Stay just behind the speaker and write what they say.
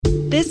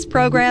This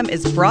program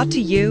is brought to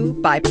you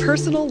by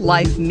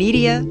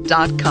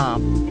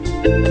PersonalLifeMedia.com.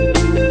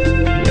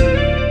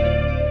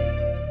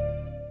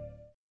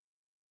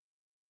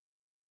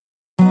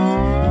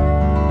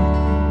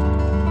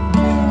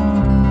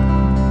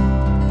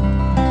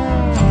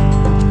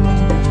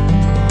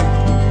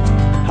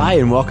 Hi,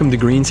 and welcome to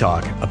Green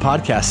Talk, a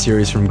podcast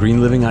series from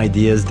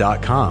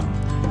greenlivingideas.com.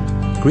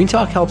 Green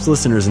Talk helps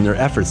listeners in their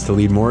efforts to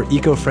lead more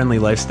eco-friendly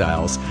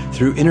lifestyles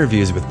through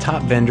interviews with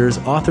top vendors,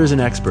 authors, and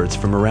experts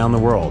from around the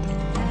world.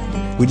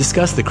 We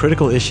discuss the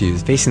critical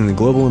issues facing the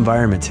global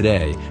environment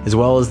today, as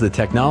well as the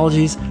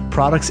technologies,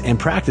 products, and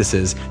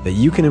practices that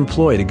you can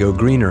employ to go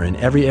greener in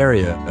every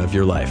area of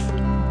your life.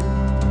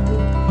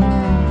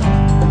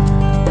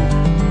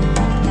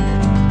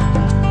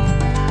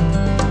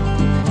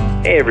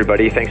 Hey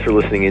everybody, thanks for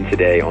listening in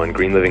today on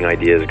Green Living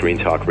Ideas Green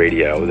Talk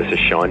Radio. This is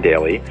Sean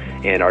Daly,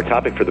 and our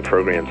topic for the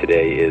program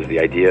today is the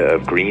idea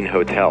of green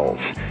hotels.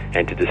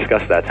 And to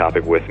discuss that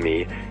topic with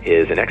me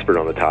is an expert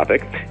on the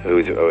topic,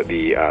 who's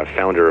the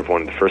founder of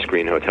one of the first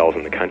green hotels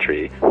in the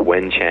country,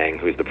 Wen Chang,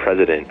 who's the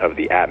president of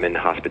the Atman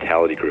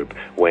Hospitality Group.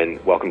 Wen,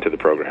 welcome to the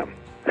program.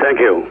 Thank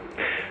you.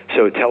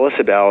 So tell us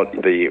about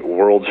the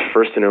world's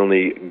first and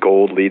only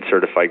gold LEED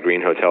certified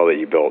green hotel that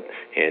you built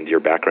and your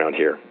background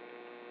here.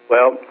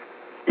 Well,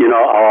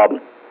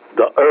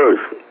 the Earth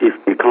is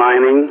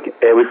declining,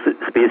 every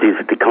species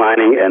is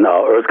declining, and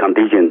our Earth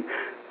condition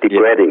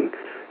degrading.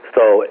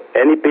 So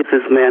any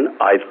businessman,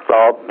 I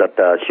thought that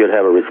should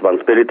have a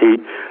responsibility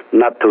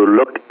not to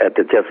look at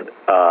just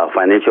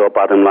financial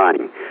bottom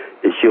line.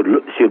 It should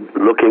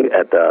looking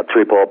at the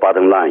triple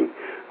bottom line,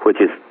 which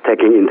is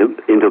taking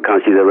into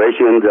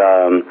consideration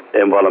the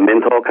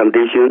environmental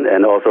condition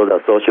and also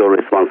the social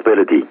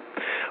responsibility.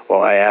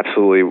 Well, I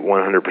absolutely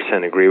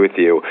 100% agree with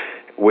you.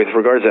 With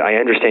regards to, I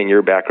understand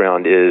your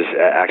background is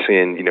actually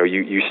in,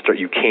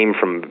 you came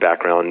from a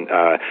background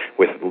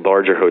with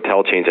larger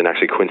hotel chains, and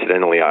actually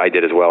coincidentally I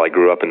did as well. I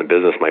grew up in the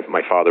business.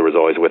 My father was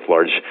always with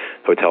large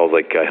hotels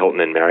like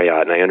Hilton and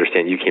Marriott, and I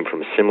understand you came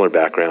from a similar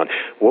background.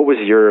 What was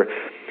your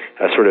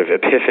sort of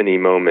epiphany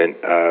moment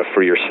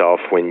for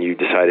yourself when you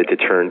decided to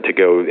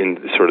go in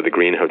sort of the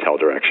green hotel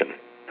direction?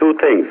 Two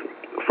things.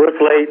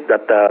 Firstly,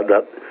 that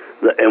the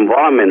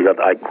environment that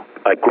I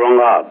grown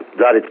up,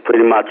 that is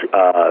pretty much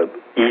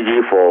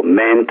easy for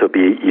men to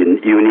be in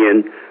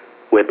union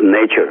with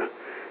nature.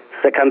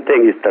 Second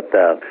thing is that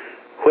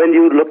when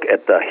you look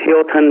at the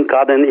Hilton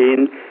Garden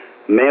Inn,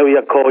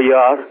 Marriott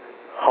Courtyard,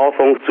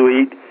 Hawthorne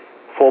Suite,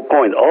 4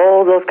 Points,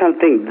 all those kind of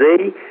things,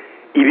 if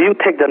you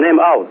take the name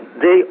out,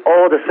 they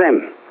all the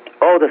same,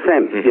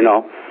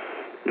 mm-hmm.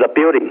 The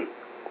building,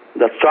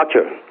 the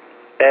structure.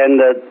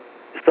 And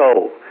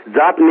so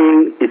that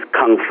means it's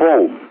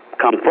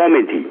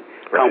conformity.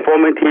 Right.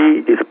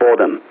 Conformity is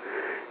boredom.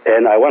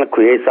 And I want to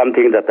create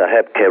something that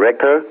have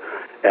character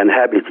and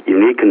have its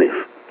uniqueness,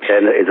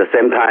 and at the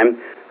same time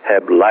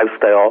have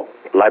lifestyle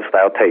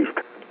taste.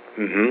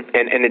 Mm-hmm.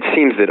 And it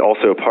seems that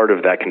also part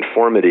of that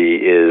conformity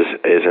is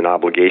an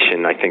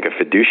obligation, I think a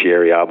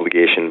fiduciary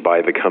obligation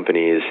by the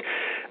companies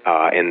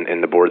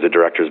and the boards of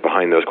directors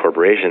behind those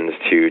corporations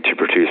to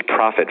produce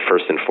profit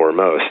first and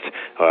foremost,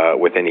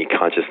 with any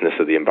consciousness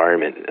of the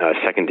environment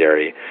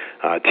secondary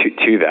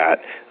to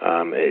that.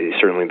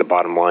 Certainly the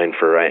bottom line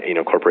for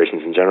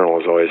corporations in general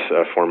is always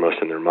foremost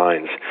in their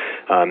minds.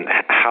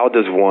 How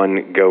does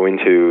one go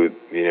into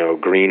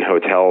green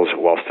hotels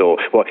while still?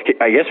 Well,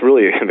 I guess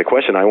really the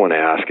question I want to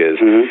ask is,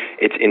 mm-hmm.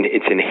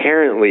 it's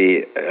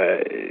inherently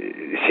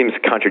seems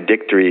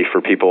contradictory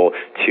for people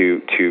to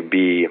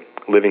be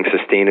living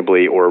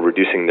sustainably or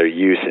reducing their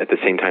use at the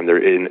same time they're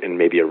in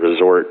maybe a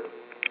resort.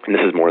 And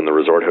this is more in the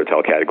resort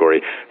hotel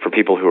category, for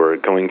people who are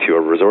going to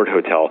a resort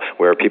hotel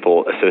where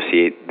people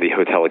associate the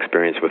hotel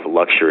experience with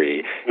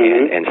luxury,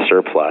 mm-hmm. and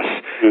surplus.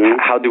 Mm-hmm.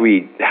 How do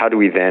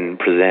we then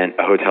present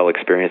a hotel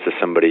experience to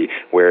somebody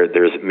where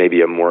there's maybe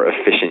a more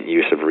efficient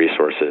use of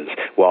resources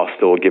while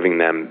still giving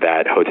them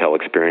that hotel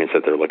experience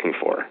that they're looking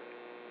for?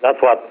 That's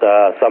what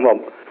some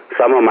of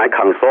my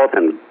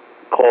consultants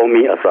call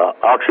me as an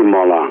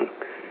oxymoron.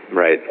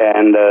 Right.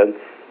 And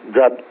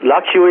the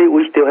luxury,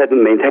 we still have to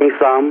maintain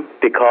some,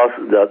 because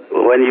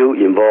when you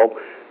involve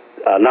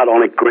not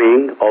only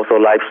green, also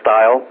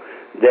lifestyle,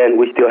 then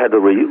we still have to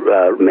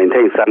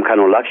maintain some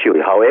kind of luxury.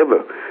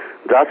 However,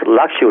 that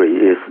luxury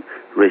is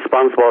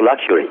responsible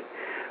luxury.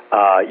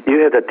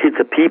 You have to teach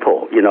the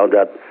people,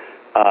 that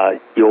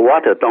your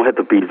water don't have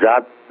to be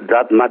that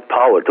much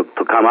power to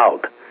come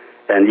out,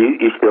 and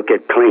you still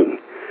get clean.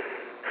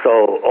 So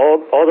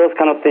all those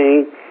kind of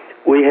things,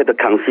 we have to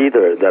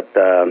consider that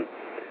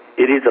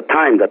it is a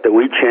time that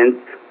we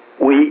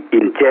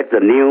inject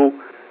the new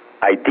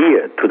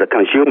idea to the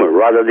consumer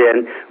rather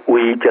than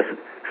we just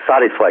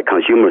satisfy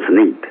consumers'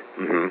 need.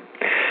 Mm-hmm.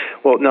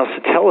 Well, now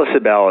tell us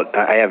about,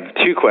 I have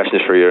two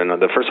questions for you, and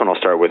the first one I'll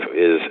start with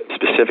is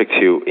specific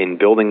to in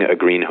building a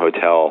green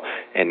hotel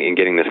and in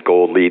getting this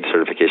gold LEED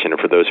certification. And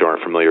for those who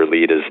aren't familiar,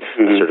 LEED is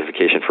a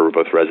certification for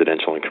both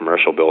residential and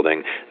commercial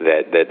building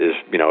that is,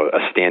 a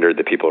standard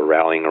that people are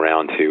rallying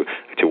around to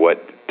what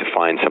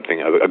define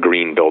something, a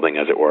green building,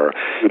 as it were.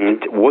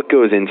 Mm-hmm. What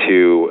goes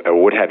into, or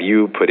what have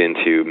you put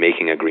into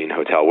making a green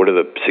hotel? What are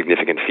the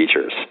significant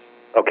features?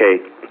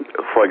 Okay.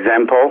 For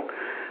example,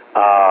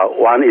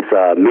 one is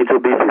a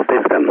Mitsubishi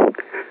system.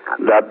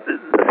 That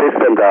the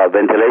system, the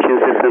ventilation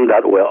system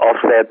that will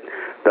offset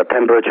the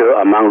temperature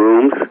among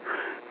rooms,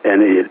 and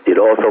it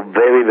also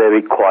very,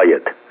 very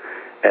quiet.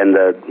 And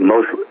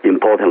most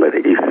importantly,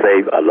 it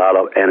saves a lot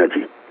of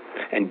energy.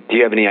 And do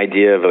you have any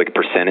idea of, like,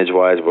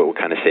 percentage-wise, what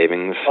kind of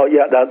savings? Oh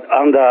yeah, that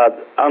on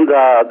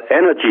the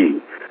energy,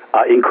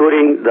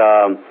 including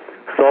the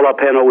solar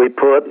panel we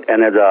put and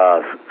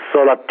the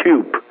solar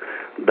tube,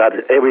 that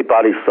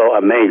everybody's so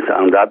amazed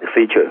on that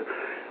feature.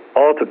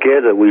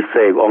 Altogether, we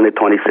save only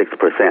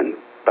 26%.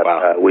 But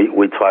wow.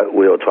 We'll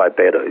try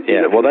better.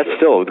 Yeah, well, that's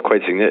still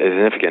quite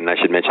significant. And I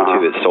should mention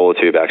too that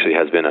SolarTube actually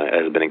has been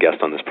a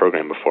guest on this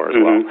program before as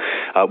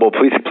well. Well,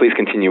 please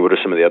continue. What are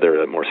some of the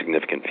other more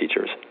significant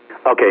features?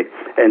 Okay,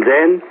 and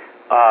then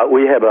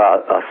we have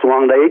a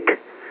Swan Lake.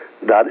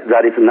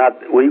 That is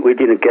not. We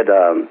didn't get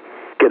a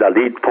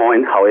lead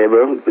point.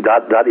 However,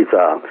 that is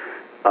a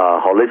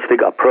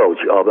holistic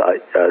approach of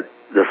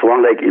the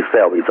Swan Lake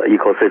itself is an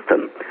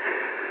ecosystem.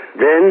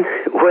 Then,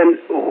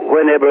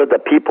 whenever the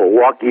people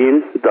walk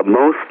in,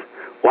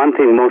 one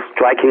thing most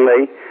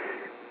strikingly,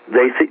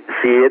 they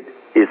see it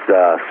is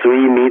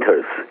 3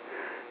 meters,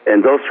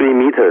 and those 3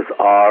 meters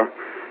are,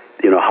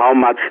 how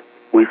much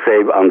we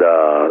save on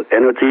the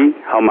energy,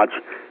 how much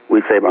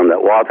we save on the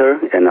water,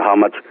 and how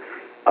much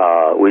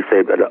we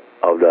save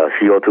of the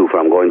CO2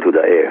 from going to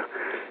the air.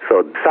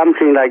 So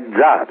something like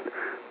that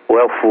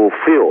will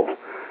fulfill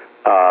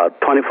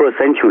 21st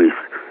century's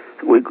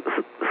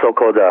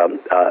so-called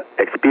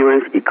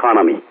experience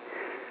economy,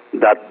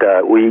 that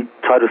we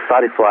try to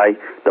satisfy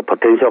the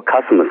potential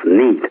customers'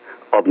 need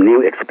of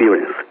new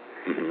experience.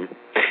 Mm-hmm.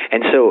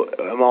 And so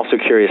I'm also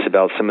curious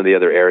about some of the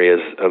other areas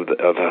of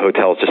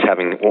hotels. Just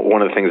having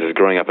one of the things is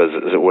growing up as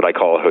what I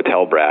call a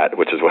hotel brat,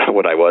 which is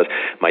what I was.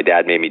 My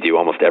dad made me do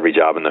almost every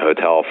job in the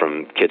hotel,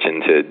 from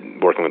kitchen to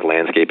working with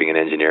landscaping and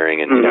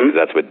engineering, and cause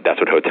that's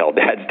what hotel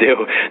dads do.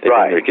 They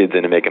bring their kids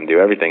in and make them do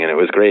everything, and it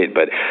was great.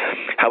 But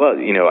how about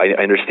I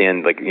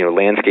understand, like,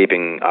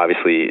 landscaping.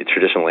 Obviously,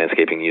 traditional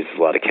landscaping uses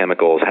a lot of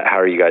chemicals.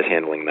 How are you guys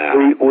handling that?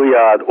 We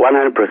are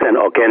 100%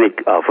 organic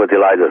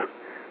fertilizer.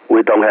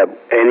 We don't have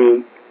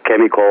any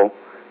chemical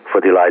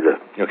fertilizer.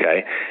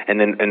 Okay, and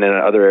then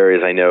other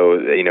areas, I know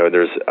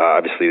there's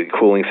obviously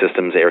cooling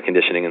systems, air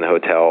conditioning in the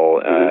hotel.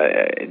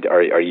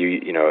 Are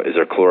you is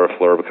there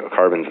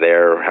chlorofluorocarbons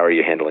there? How are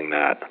you handling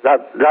that?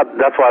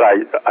 That's what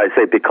I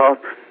say, because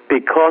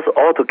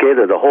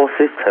altogether the whole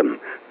system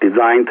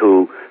designed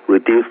to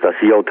reduce the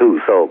CO2.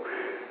 So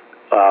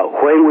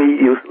when we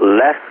use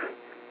less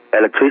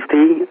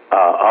electricity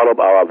out of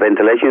our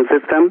ventilation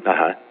system,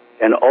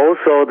 and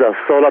also the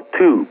solar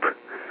tube.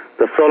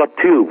 The solar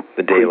tube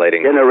the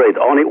daylighting generates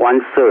only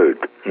 1/3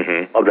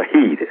 of the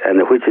heat,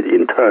 and which is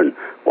in turn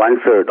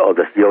 1/3 of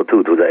the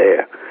CO2 to the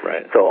air.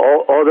 Right. So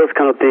all those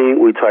kind of things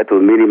we try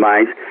to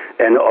minimize.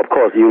 And of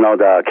course,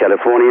 the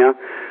California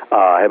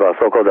have a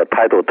so-called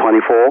Title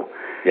 24.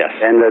 Yes.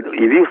 And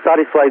if you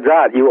satisfy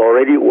that, you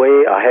already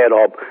way ahead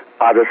of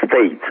other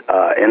states'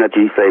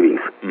 energy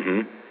savings.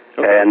 Okay.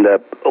 And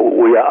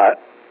we are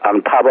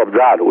on top of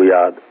that.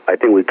 I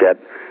think we get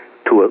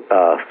to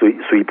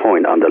 3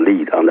 point on the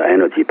lead on the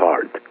energy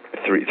part.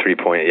 3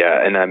 point, yeah.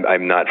 And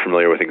I'm not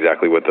familiar with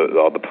exactly what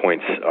all the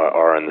points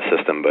are in the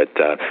system, but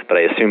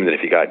I assume that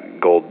if you got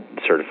gold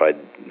certified,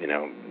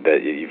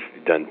 that you've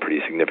done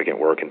pretty significant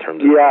work in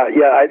terms of. Yeah.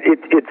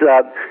 It's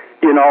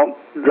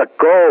the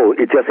goal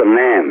is just a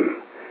name.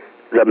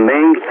 The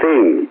main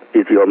thing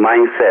is your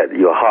mindset,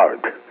 your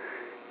heart.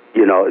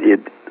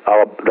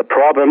 The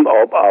problem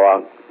of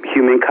our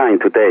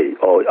humankind today,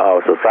 or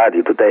our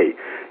society today,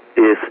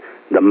 is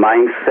the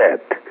mindset.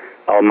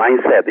 Our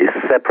mindset is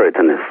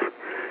separateness.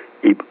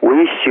 If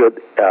we should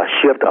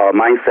shift our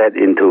mindset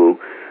into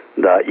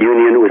the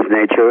union with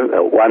nature,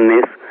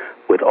 oneness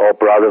with all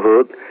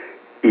brotherhood,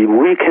 if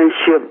we can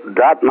shift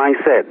that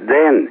mindset,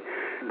 then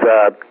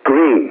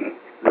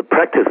the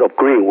practice of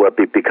green will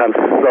become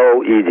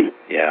so easy.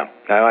 Yeah,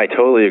 I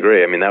totally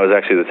agree. I mean, that was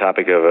actually the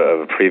topic of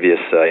a previous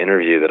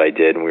interview that I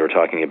did, and we were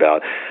talking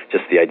about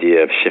just the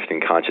idea of shifting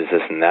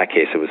consciousness. In that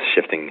case, it was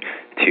shifting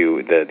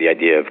to the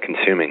idea of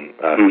consuming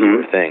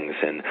fewer things,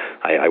 and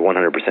I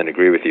 100%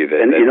 agree with you.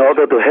 And in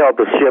order to help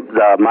to shift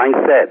the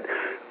mindset,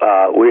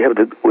 we have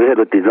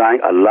to design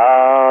a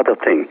lot of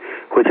things,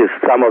 which is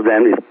some of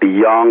them is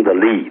beyond the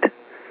lead.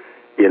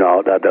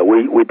 That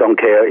we don't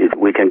care if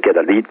we can get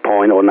a lead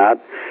point or not.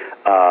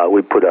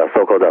 We put a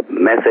so-called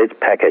message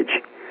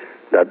package,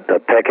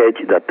 the package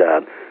that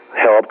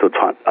help to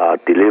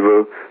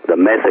deliver the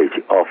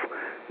message of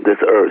this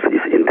earth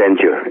is in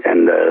danger,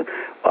 and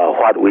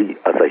what we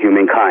as a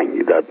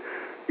humankind that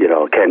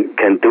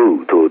can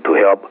do to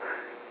help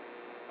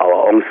our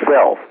own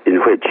self, in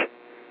which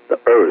the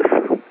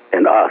earth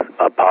and us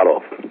a part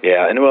of.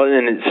 Yeah, and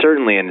it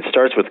certainly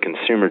starts with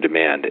consumer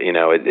demand.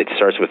 It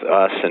starts with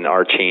us and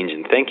our change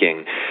in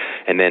thinking,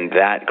 and then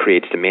that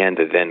creates demand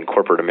that then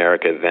corporate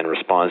America then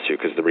responds to,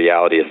 because the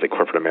reality is that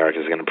corporate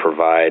America is going to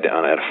provide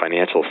at a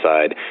financial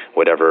side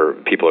whatever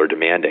people are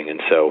demanding.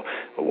 And so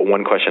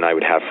one question I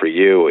would have for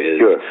you is,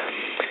 Sure.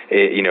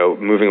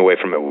 Moving away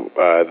from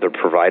the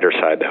provider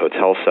side, the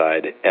hotel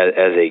side,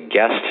 as a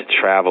guest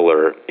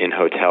traveler in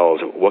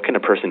hotels, what can a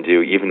person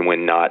do even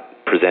when not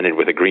presented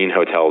with a green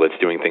hotel that's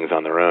doing things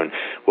on their own?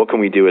 What can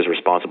we do as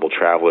responsible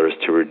travelers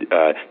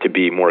to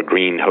be more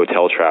green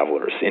hotel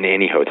travelers in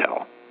any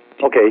hotel?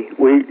 Okay,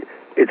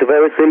 it's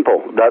very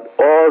simple. That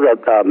all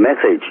the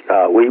message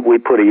we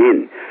put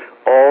in,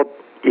 all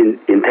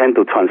intend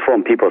to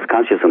transform people's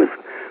consciousness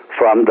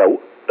from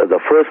the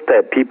first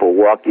step people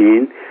walk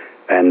in.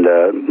 And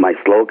my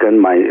slogan,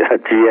 my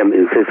GM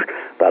insists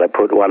that I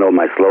put one of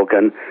my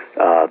slogan,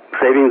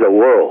 saving the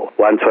world,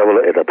 one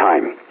traveler at a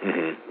time.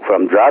 Mm-hmm.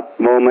 From that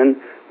moment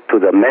to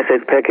the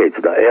message package,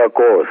 the air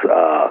course,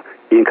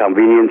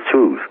 inconvenience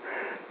shoes,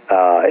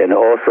 and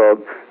also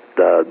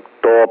the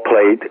door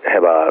plate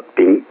have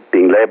been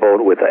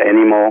labeled with the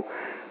animal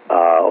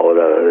or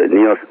the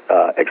near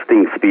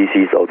extinct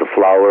species of the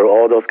flower,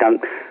 all those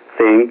kind of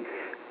things,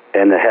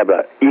 and have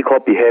an eco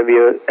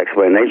behavior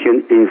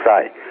explanation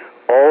inside.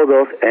 All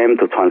those aim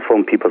to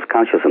transform people's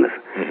consciousness.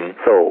 Mm-hmm.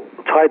 So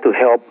try to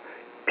help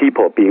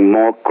people being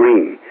more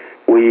green.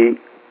 We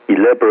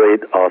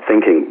elaborate our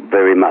thinking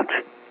very much.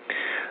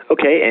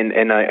 Okay,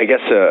 and I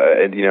guess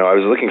I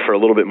was looking for a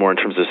little bit more in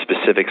terms of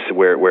specifics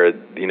where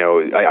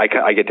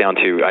I get down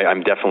to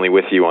I'm definitely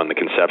with you on the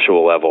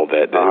conceptual level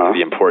that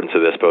the importance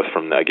of this, both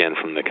from the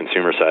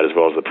consumer side as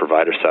well as the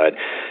provider side.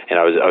 And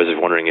I was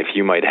just wondering if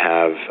you might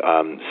have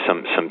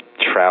some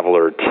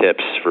traveler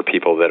tips for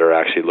people that are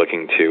actually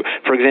looking to,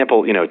 for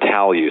example,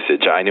 towel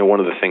usage. I know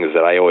one of the things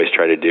that I always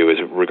try to do is,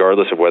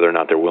 regardless of whether or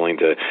not they're willing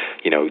to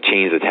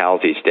change the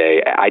towels each day,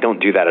 I don't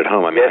do that at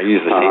home. I mean, I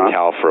use the same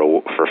towel for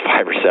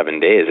 5 or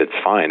 7 days. It's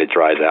fine. It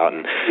dries out,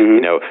 and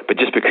but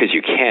just because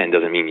you can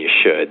doesn't mean you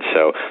should.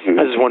 So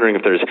I was wondering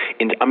if there's.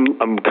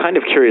 I'm kind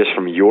of curious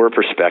from your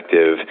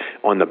perspective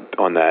on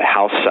the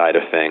house side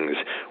of things.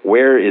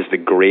 Where is the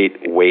great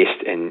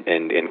waste and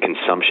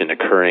consumption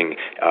occurring?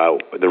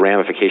 The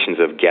ramifications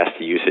of guest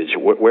usage.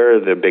 Where are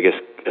the biggest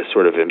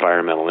sort of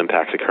environmental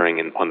impacts occurring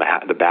on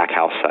the back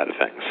house side of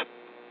things?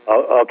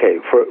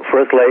 Okay.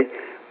 Firstly,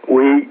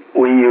 we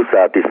use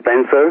a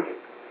dispenser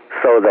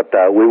so that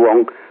we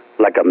won't.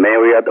 Like a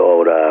Marriott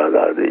or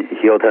the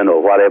Hilton or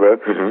whatever,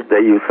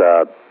 they use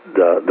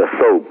the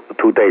soap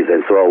 2 days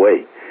and throw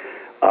away.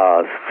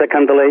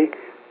 Secondly,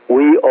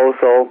 we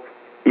also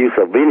use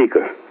a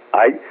vinegar.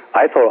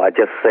 I thought I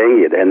just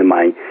saying it, and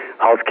my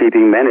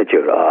housekeeping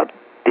manager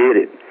did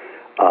it.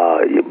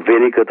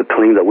 Vinegar to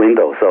clean the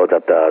window so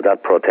that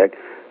that protect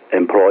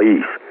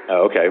employees.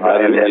 Oh, okay.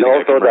 Rather than using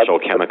a commercial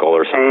chemical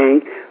or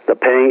something. The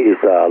paint is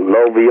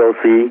low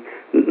VOC,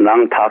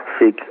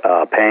 non-toxic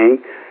paint.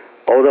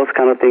 All those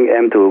kind of things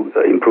aim to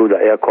improve the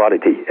air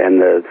quality, and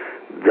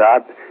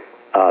that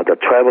the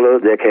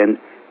travelers, they can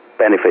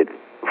benefit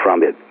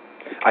from it.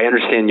 I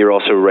understand you're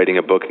also writing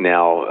a book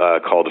now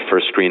called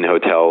First Green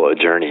Hotel, A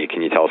Journey.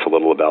 Can you tell us a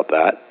little about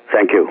that?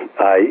 Thank you.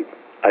 I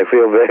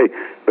feel very,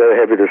 very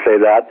happy to say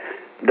that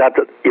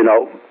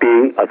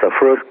being as a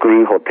first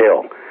green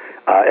hotel,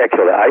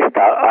 actually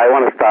I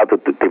want to start to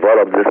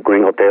develop this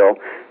green hotel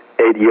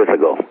 8 years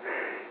ago,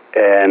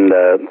 and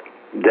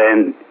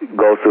then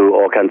go through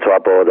all kinds of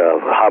trouble.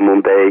 The Half Moon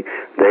Bay,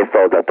 they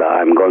thought that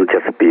I'm going to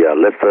just be a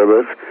lip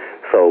service,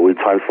 so we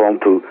transfer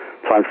to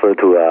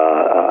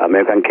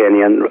American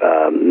Canyon,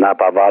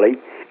 Napa Valley,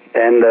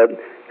 and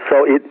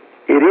so it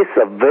is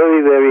a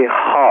very, very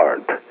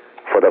hard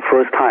for the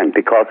first time,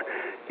 because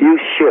you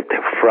shift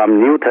from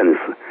Newton's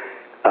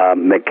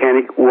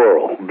mechanic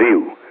world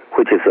view,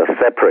 which is a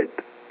separate,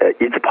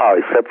 each part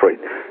is separate,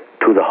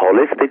 to the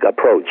holistic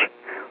approach,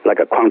 like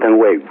a quantum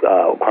wave,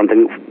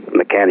 quantum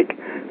mechanic,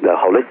 the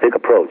holistic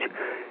approach.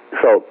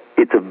 So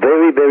it's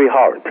very, very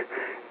hard.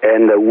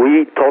 And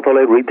we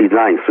totally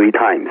redesigned 3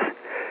 times.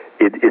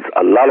 It's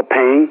a lot of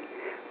pain,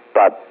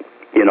 but,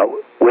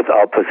 with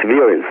our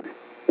perseverance,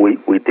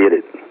 we did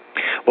it.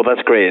 Well,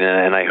 that's great,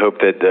 and I hope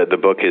that the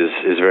book is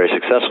very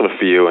successful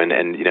for you, and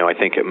I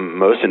think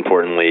most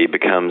importantly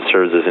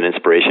serves as an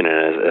inspiration and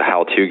as a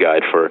how-to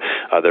guide for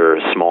other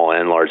small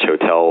and large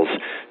hotels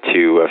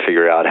to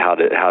figure out how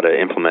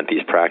to implement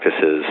these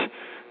practices.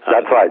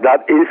 That's right.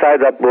 That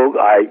inside that book,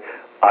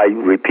 I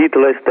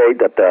repeatedly state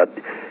that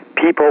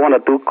people want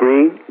to do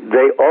green.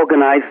 They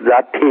organize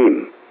that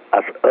team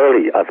as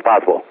early as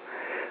possible.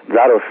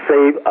 That will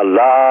save a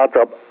lot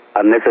of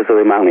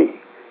unnecessary money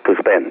to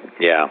spend.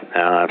 Yeah,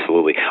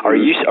 absolutely. Are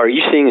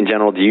you seeing in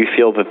general? Do you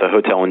feel that the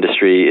hotel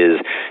industry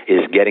is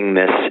getting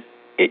this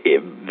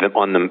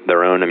on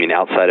their own? I mean,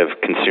 outside of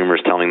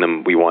consumers telling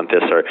them we want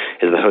this, or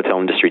is the hotel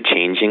industry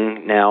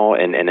changing now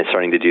and it's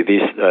starting to do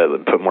these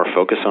put more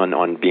focus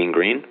on being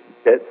green?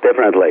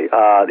 Definitely.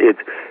 It's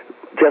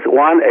just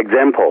one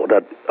example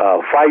that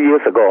 5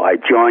 years ago I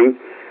joined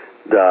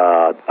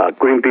the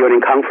Green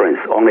Building Conference,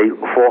 only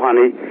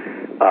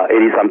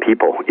 480-some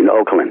people in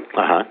Oakland.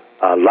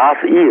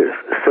 Last year,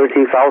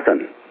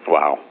 13,000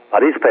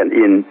 participants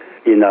in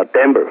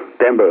Denver,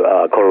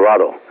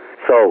 Colorado.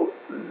 So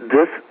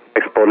this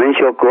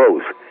exponential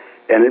growth,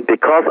 and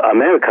because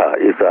America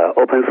is an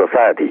open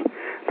society,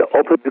 the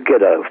open to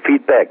get a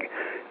feedback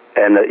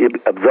and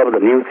absorb the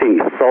new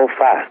things so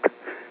fast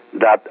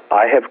that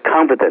I have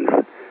confidence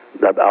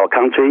that our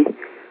country,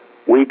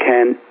 we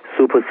can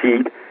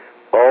supersede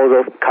all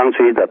those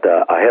countries that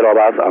are ahead of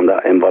us on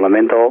the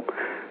environmental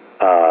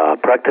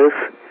practice,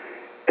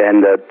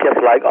 and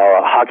just like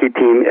our hockey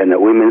team and the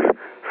women's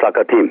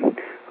soccer team,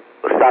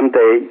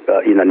 someday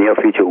in the near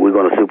future we're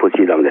going to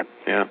supersede on them.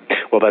 Yeah,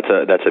 well,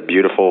 that's a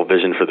beautiful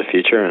vision for the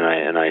future,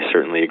 and I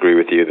certainly agree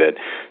with you that.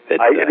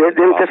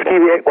 Just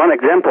give you one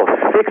example.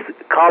 6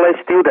 college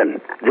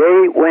students,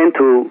 they went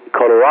to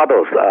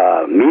Colorado's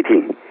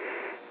meeting,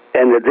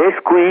 and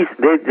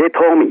they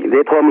told me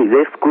they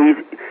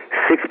squeezed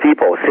 6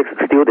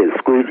 students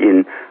squeezed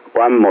in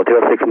one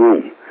Motel 6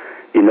 room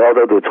in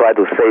order to try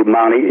to save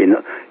money in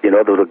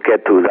order to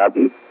get to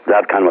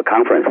that kind of a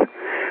conference.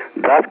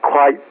 That's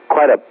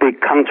quite a big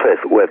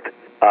contrast with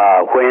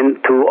when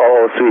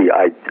 2003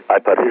 I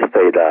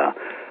participated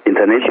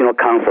International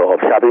Council of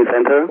Shopping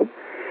Center.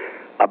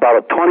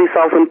 About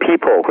 20,000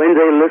 people, when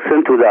they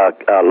listened to the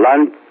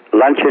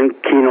luncheon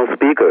keynote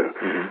speaker,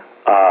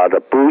 the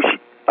Bush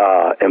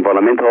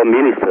environmental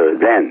minister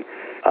then,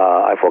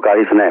 I forgot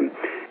his name,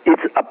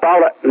 it's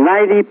about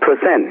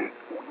 90%.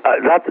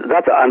 That's an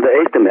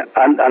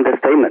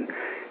understatement.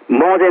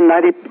 More than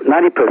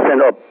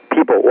 90% of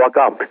people walk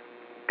out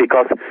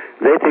because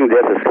they think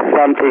there's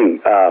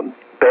something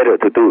better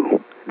to do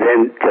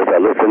than just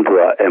listen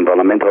to an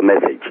environmental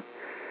message.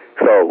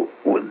 So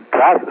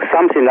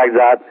something like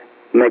that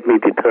make me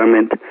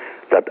determined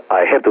that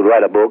I have to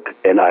write a book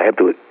and I have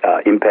to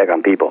impact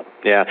on people.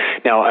 Yeah.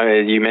 Now,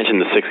 you mentioned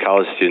the 6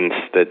 college students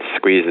that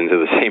squeezed into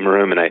the same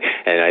room, and I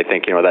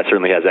think that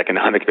certainly has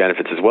economic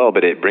benefits as well.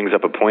 But it brings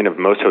up a point of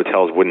most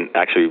hotels wouldn't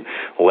actually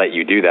let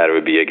you do that; it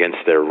would be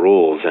against their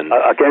rules. And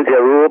against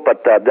their rule,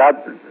 but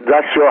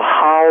that shows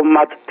how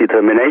much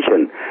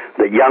determination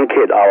the young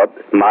kid,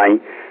 my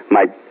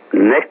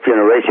next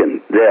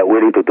generation, they are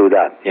willing to do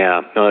that.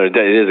 Yeah, no,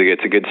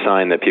 it's a good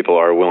sign that people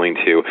are willing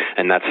to,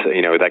 and that's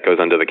that goes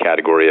under the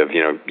category of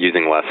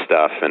using less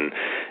stuff and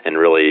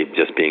really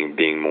just being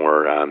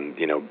more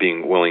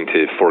being willing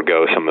to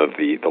forego some of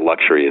the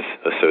luxuries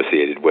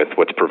associated with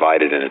what's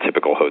provided in a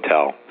typical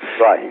hotel.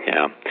 Right.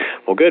 Yeah.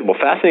 Well, good. Well,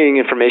 fascinating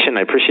information.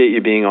 I appreciate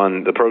you being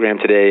on the program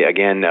today.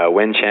 Again,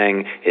 Wen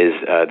Chang is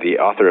the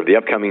author of the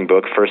upcoming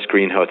book, First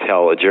Green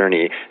Hotel, A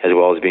Journey, as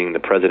well as being the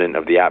president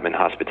of the Atman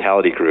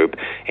Hospitality Group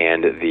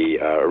and the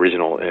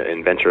original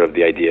inventor of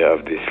the idea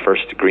of the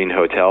first green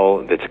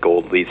hotel that's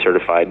Gold LEED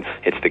certified.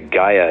 It's the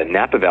Gaia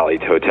Napa Valley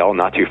Hotel,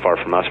 not too far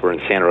from us. We're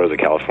in Santa Rosa,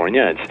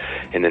 California. It's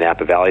in the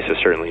Napa Valley, so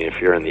certainly if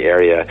you're in the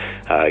area,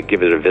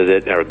 give it a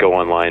visit or go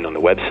online on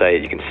the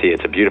website. You can see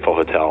it's a beautiful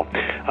hotel,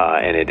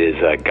 and it is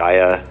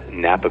Gaia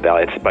Napa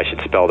Valley. I should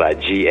spell that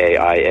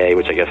Gaia,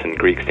 which I guess in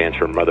Greek stands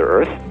for Mother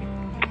Earth.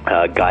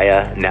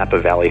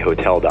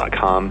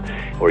 GaiaNapaValleyHotel.com,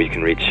 or you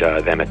can reach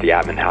them at the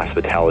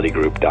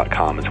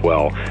AtmanHospitalityGroup.com as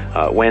well.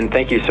 Wen,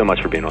 thank you so much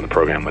for being on the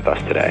program with us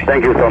today.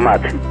 Thank you so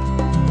much.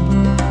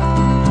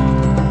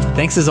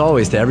 Thanks as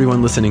always to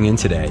everyone listening in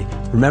today.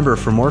 Remember,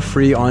 for more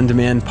free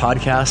on-demand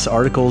podcasts,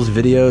 articles,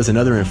 videos, and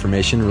other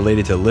information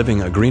related to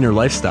living a greener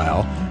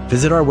lifestyle,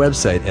 visit our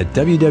website at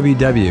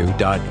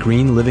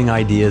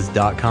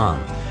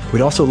www.greenlivingideas.com.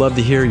 We'd also love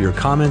to hear your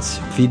comments,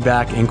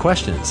 feedback, and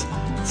questions.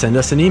 Send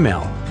us an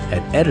email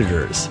at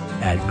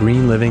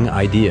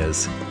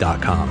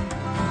editors@greenlivingideas.com.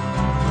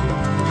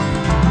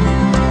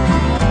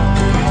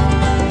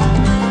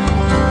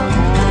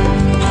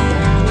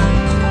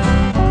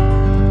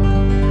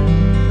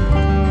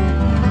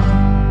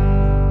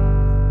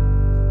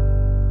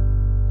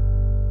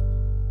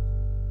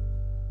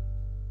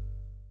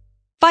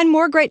 Find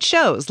more great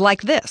shows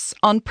like this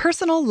on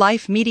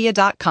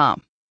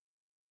personallifemedia.com.